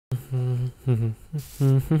La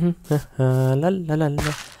la la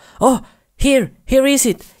la. Oh, here is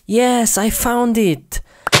it. Yes, I found it.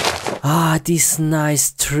 Ah, this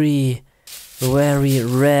nice tree. Very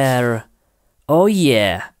rare. Oh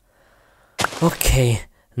yeah. Okay,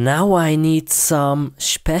 now I need some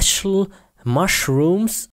special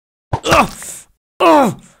mushrooms.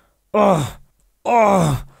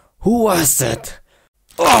 Who was that?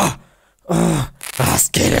 A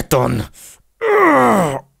skeleton.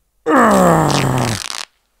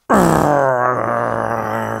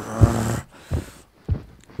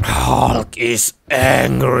 Hulk is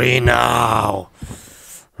angry now.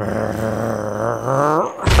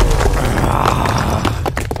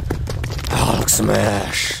 Hulk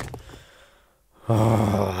smash.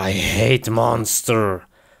 Oh, I hate monster.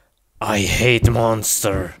 I hate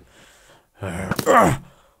monster.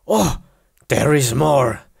 Oh, there is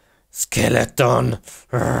more. Skeleton.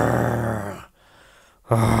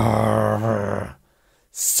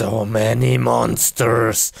 So many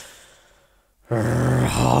monsters.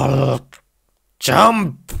 Hulk.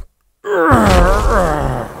 Jump.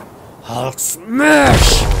 Hulk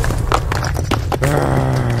smash.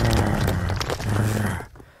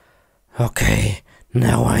 Okay,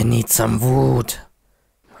 now I need some wood.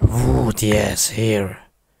 Wood, yes, here.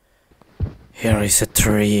 Here is a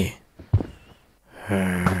tree.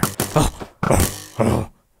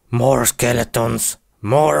 More skeletons,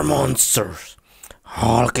 more monsters.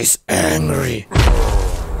 Hulk is angry.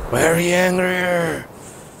 Very angry.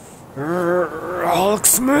 Hulk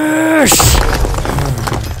smash!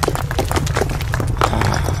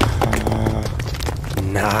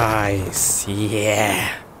 Nice,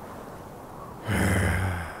 yeah.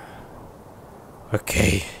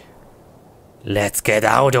 Okay, let's get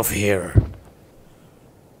out of here.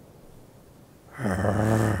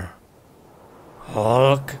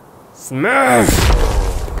 Hulk smash!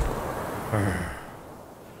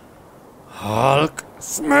 Hulk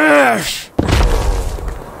smash!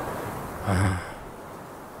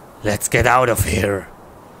 Let's get out of here.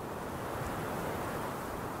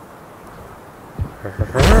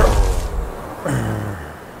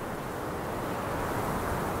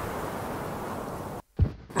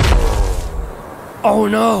 Oh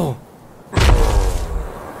no!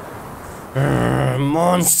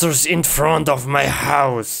 Monsters in front of my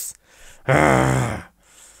house.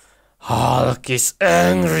 Hulk is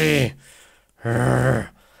angry.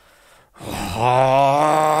 Hulk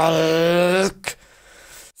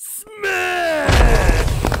smash!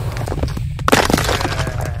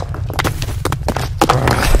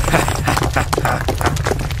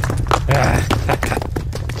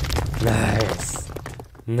 Nice.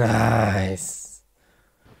 Nice.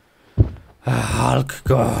 Hulk,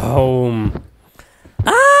 go home.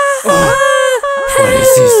 What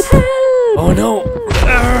is this? Oh no!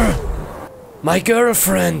 My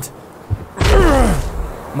girlfriend!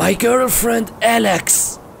 My girlfriend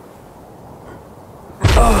Alex!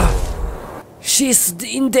 She's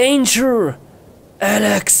in danger!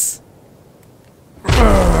 Alex!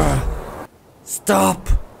 Stop!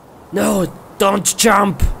 No, don't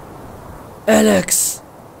jump! Alex!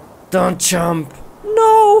 Don't jump!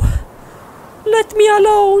 No! Let me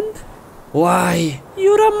alone! Why?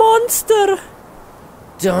 You're a monster!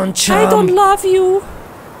 Don't jump! I don't love you!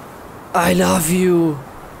 I love you!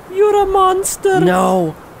 You're a monster!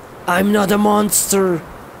 No! I'm not a monster!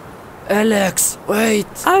 Alex, wait!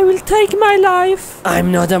 I will take my life!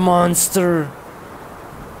 I'm not a monster!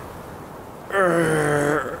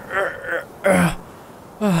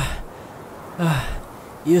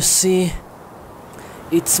 You see?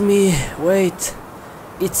 It's me, wait!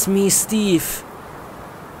 It's me, Steve!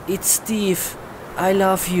 It's Steve! I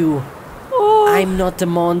love you! Oh, I'm not a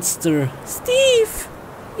monster! Steve!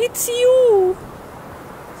 It's you!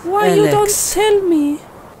 Why Alex. you don't tell me?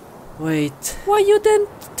 Wait. Why you didn't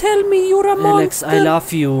tell me you're a Alex, monster? I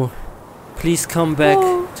love you. Please come back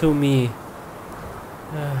Oh. to me.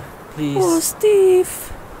 Please. Oh,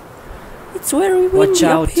 Steve! It's very windy Watch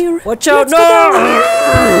out! up here. Watch out! Let's get out.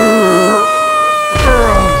 No!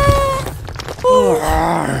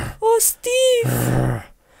 Oh, Steve!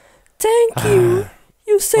 Thank you.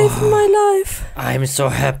 You saved my life. I'm so Oh,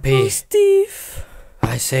 happy. Steve.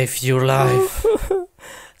 I saved your life.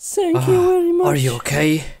 Thank you very much. Are you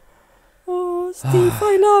okay? Oh, Steve,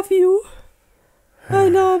 I love you. I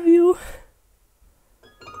love you.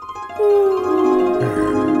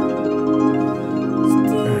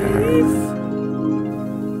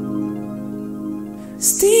 Steve!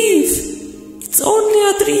 Steve! It's only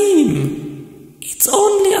a dream. It's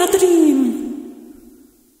only a dream.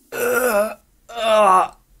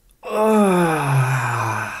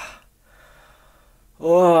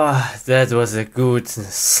 Oh, Oh, that was a good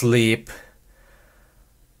sleep.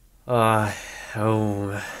 Oh.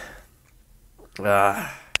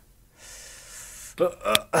 Ah.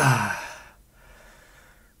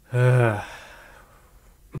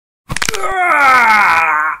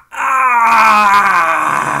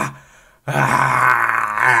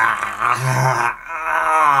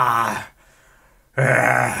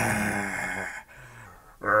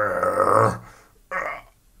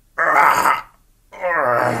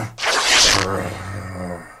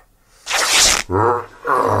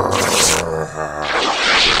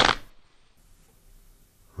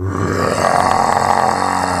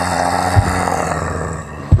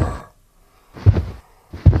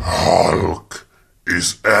 Hulk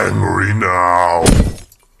is angry now.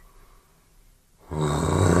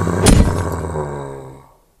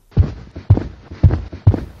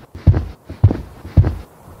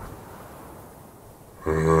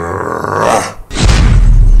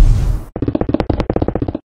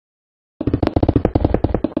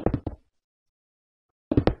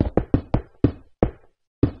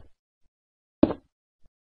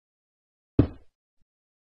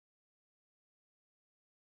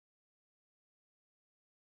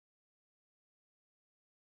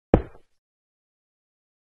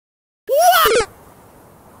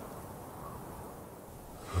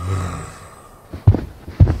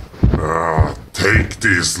 Take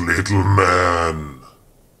this, little man.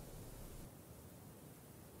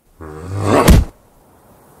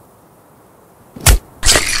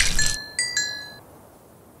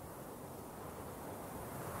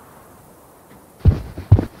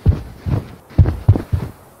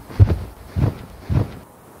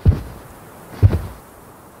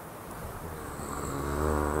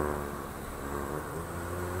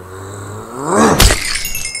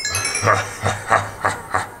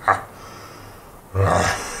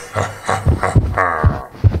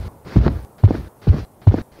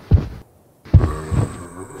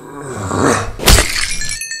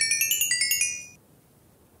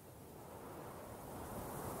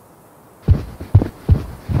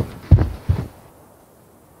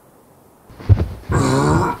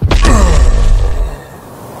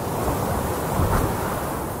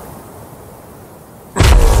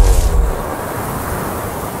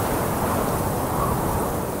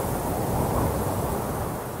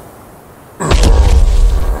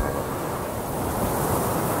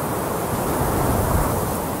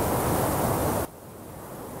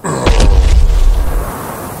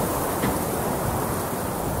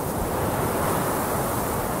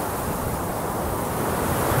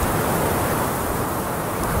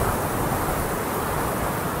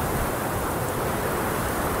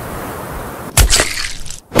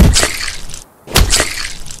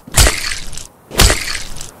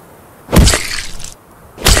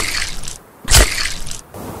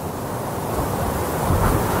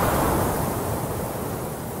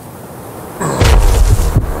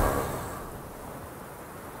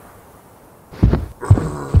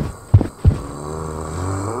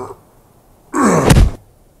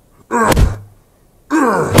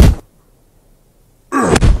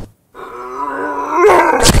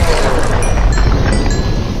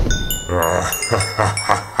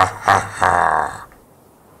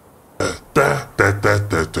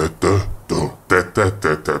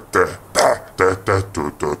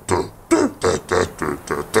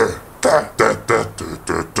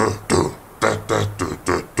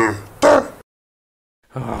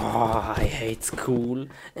 Oh, I hate school,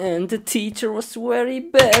 and the teacher was very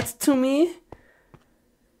bad to me.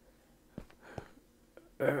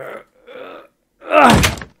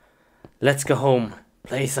 Let's go home,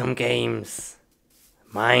 play some games.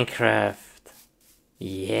 Minecraft.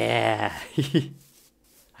 Yeah.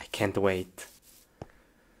 I can't wait.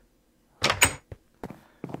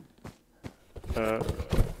 Oh,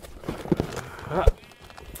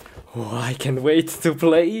 I can't wait to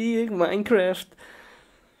play Minecraft.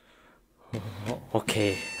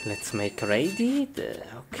 Okay, let's make ready.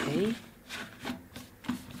 Okay.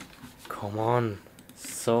 Come on.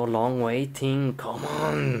 So long waiting. Come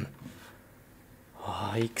on.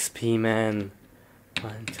 Oh, XP, man.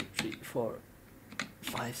 1, 2, 3, 4,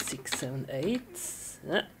 5, 6, 7, 8.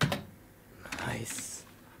 Nice.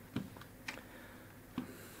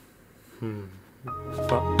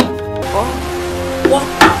 What? What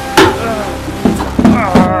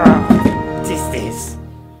is this?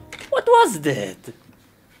 What was that?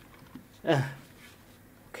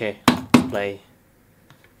 Okay, let's play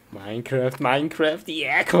Minecraft.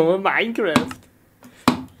 Yeah, come on, Minecraft.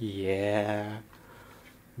 Yeah.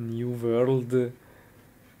 New world.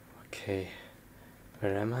 Okay.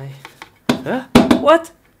 Where am I? Huh?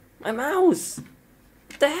 What? My mouse!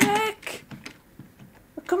 the heck?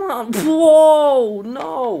 Come on. Whoa,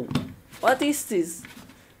 no. What is this?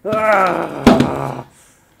 Wow,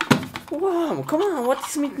 come on, what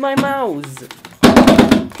is with my mouse?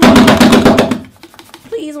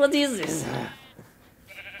 Please, what is this?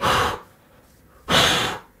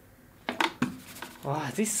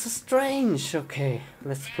 Oh, this is so strange. Okay,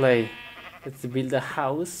 let's play. Let's build a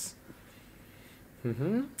house. We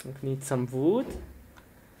need some wood.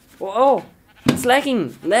 Oh, it's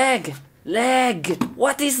lagging. Lag.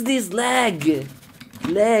 What is this lag?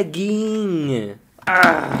 Lagging.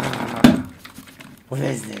 What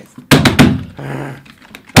is this?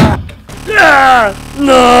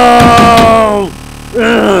 No!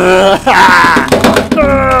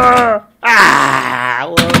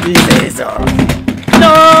 What is this?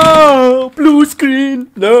 No! Blue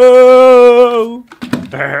screen! No!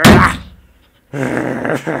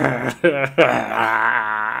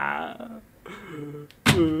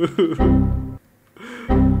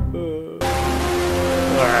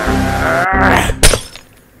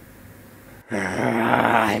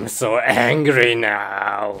 I'm so angry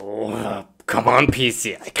now. Come on,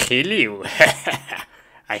 PC, I kill you.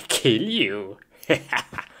 I kill you.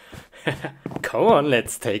 Come on,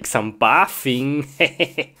 let's take some bathing.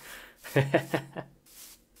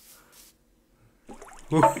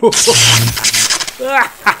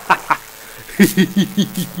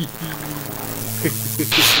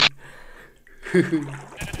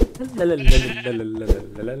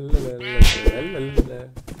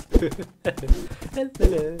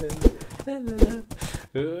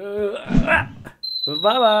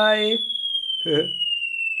 Bye bye.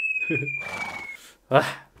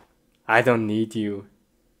 I don't need you.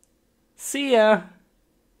 See ya.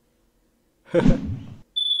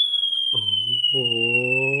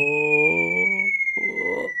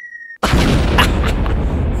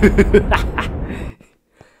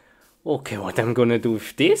 Okay, what I'm gonna do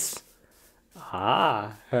with this?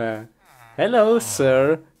 Hello,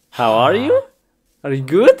 sir. How are you? Are you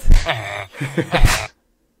good?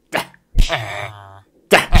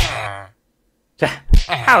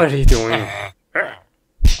 How are you doing?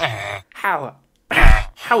 How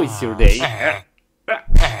is your day?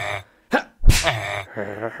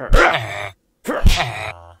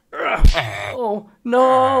 Oh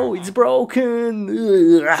no, it's broken.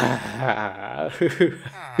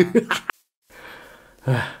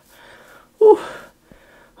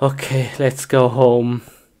 Okay, let's go home.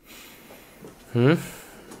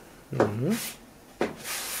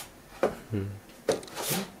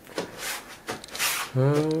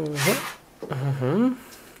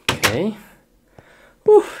 Okay.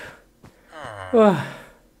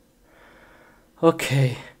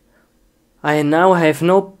 Okay. I now have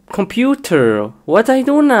no computer. What I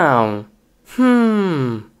do now?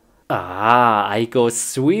 I go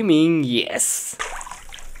swimming, yes.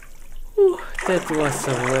 That was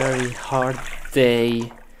a very hard day.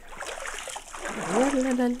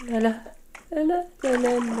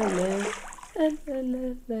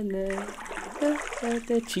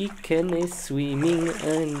 The chicken is swimming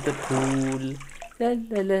in the pool.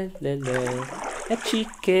 A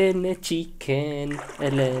chicken.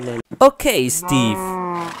 Okay, Steve.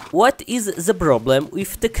 What is the problem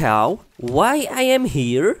with the cow? Why I am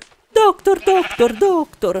here? Doctor, look at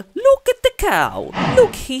the cow.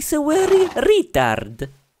 Look, he's a very retard.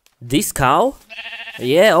 This cow?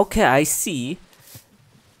 Yeah, okay, I see.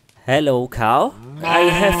 Hello, cow. I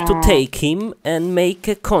have to take him and make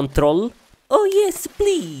a control. Oh yes,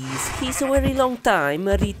 please. He's a very long time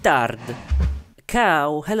a retard.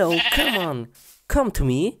 Cow, hello, come on. Come to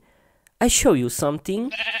me. I show you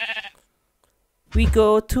something. We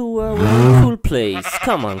go to a very cool place.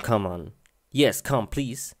 Come on. Yes, come,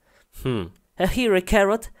 please. Here a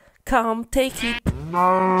carrot. Come, take it.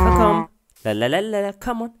 Come. La,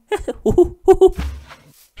 come on.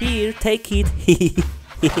 Here, take it.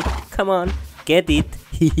 Come on, get it.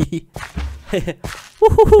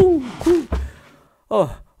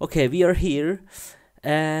 Oh, okay, we are here.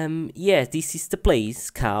 Yeah, this is the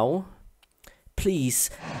place, cow. Please,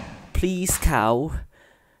 cow.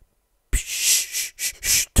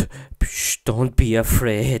 Psh, don't be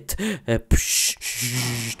afraid.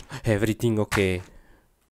 Everything okay.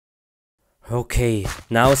 Okay,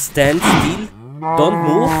 now stand still.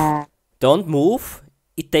 Don't move.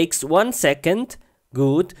 It takes 1 second.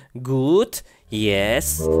 Good.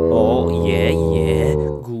 Yes. Oh, yeah.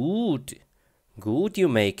 Good, you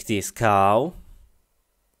make this, cow.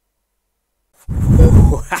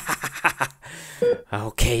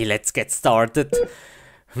 Okay, let's get started.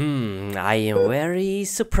 I am very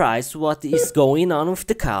surprised what is going on with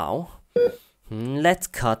the cow. Let's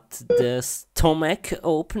cut the stomach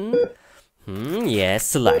open.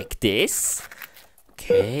 Yes, like this.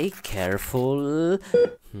 Okay, careful.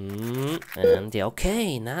 And yeah,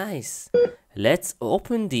 okay, nice. Let's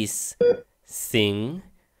open this thing.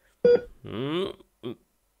 Oh.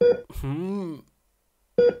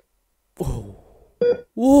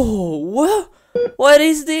 Whoa, what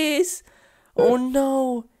is this? Oh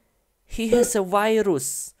no, he has a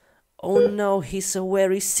virus. Oh no, he's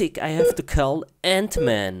very sick. I have to call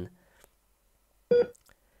Ant-Man.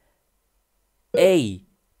 Hey,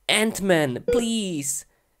 Ant-Man, please.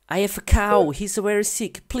 I have a cow. He's very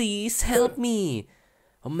sick. Please help me.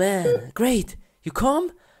 Oh man, great. You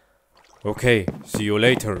come? Okay, see you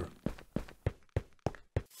later.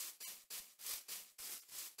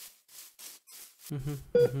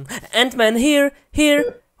 Ant-Man, here.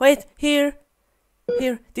 Wait, here.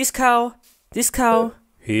 This cow.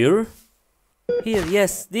 Here? Here,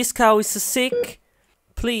 yes, this cow is sick.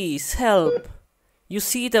 Please help. You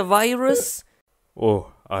see the virus?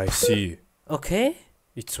 Oh, I see. Okay.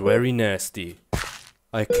 It's very nasty.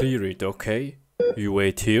 I clear it, okay? You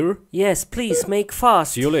wait here? Yes, please make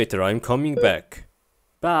fast. See you later, I'm coming back.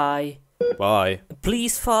 Bye. Bye.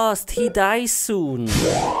 Please fast, he dies soon.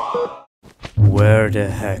 Where the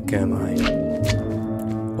heck am I?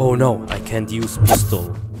 Oh no, I can't use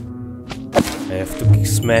pistol. I have to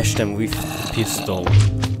smash them with the pistol.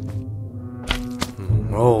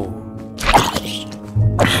 Oh.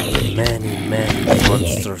 Many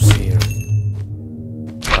monsters here.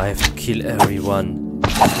 I have to kill everyone.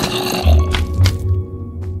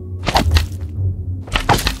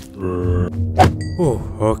 Oh,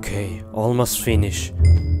 okay, almost finished.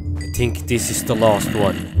 I think this is the last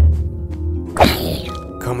one.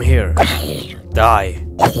 Come here. Die.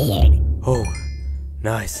 Oh,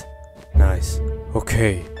 nice.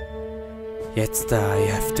 Okay. Jetzt I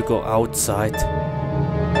have to go outside.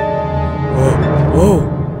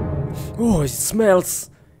 Oh, it smells.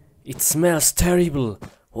 It smells terrible.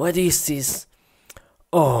 What is this?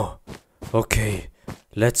 Oh, okay.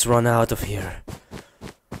 Let's run out of here.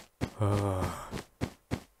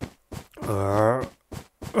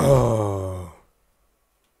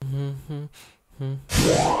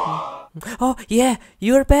 Oh, yeah,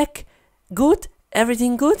 you're back. Good?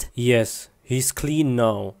 Everything good? Yes, he's clean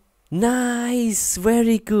now. Nice,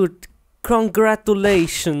 very good.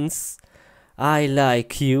 Congratulations. I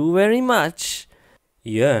like you very much.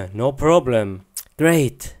 Yeah, no problem.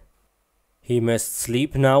 Great. He must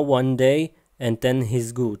sleep now one day and then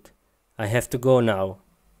he's good. I have to go now.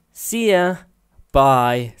 See ya.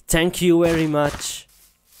 Bye. Thank you very much.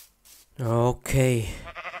 Okay,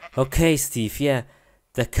 Steve, yeah.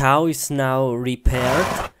 The cow is now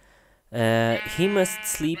repaired. He must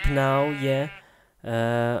sleep now, yeah.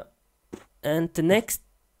 And the next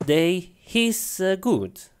day he's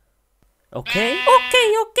good. Okay?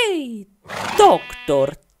 Okay. Doctor,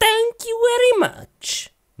 thank you very much.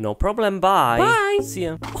 No problem, bye. Bye. See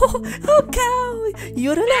ya. Oh, cow,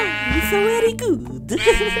 you're alive, so very good.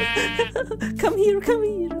 Come here.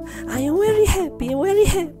 I am very happy.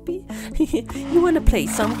 You wanna play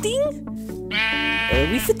something?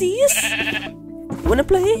 With this? Wanna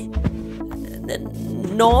play?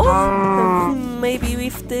 No? Maybe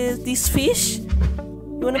with this fish?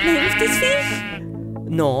 You wanna play with this fish?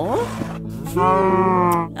 No?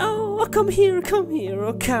 Oh, come here,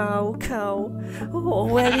 oh cow. Oh,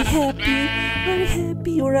 very happy,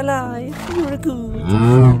 you're alive, you're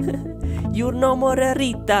good. You're no more a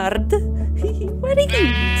retard. Very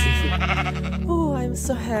good. Oh, I'm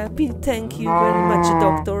so happy, thank you very much,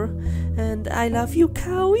 doctor. And I love you,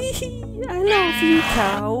 cow. I love you,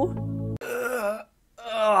 cow.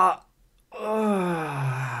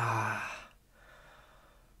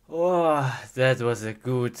 Oh, that was a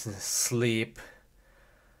good sleep.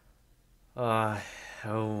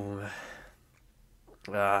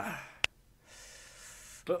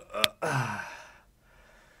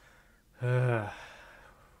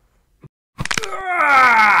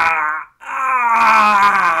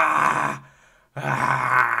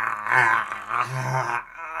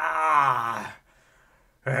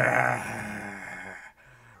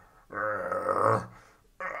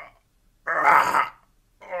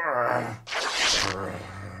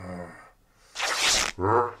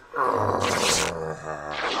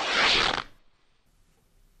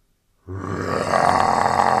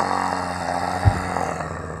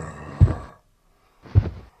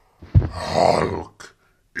 Hulk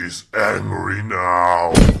is angry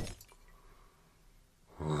now.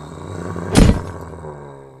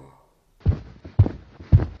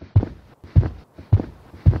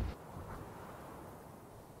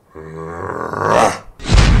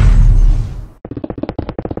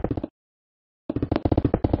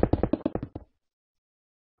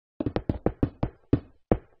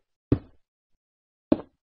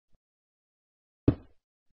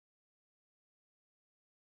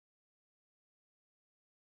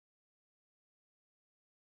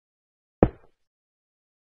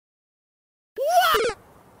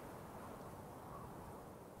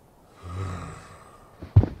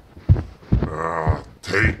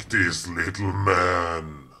 this little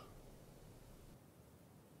man.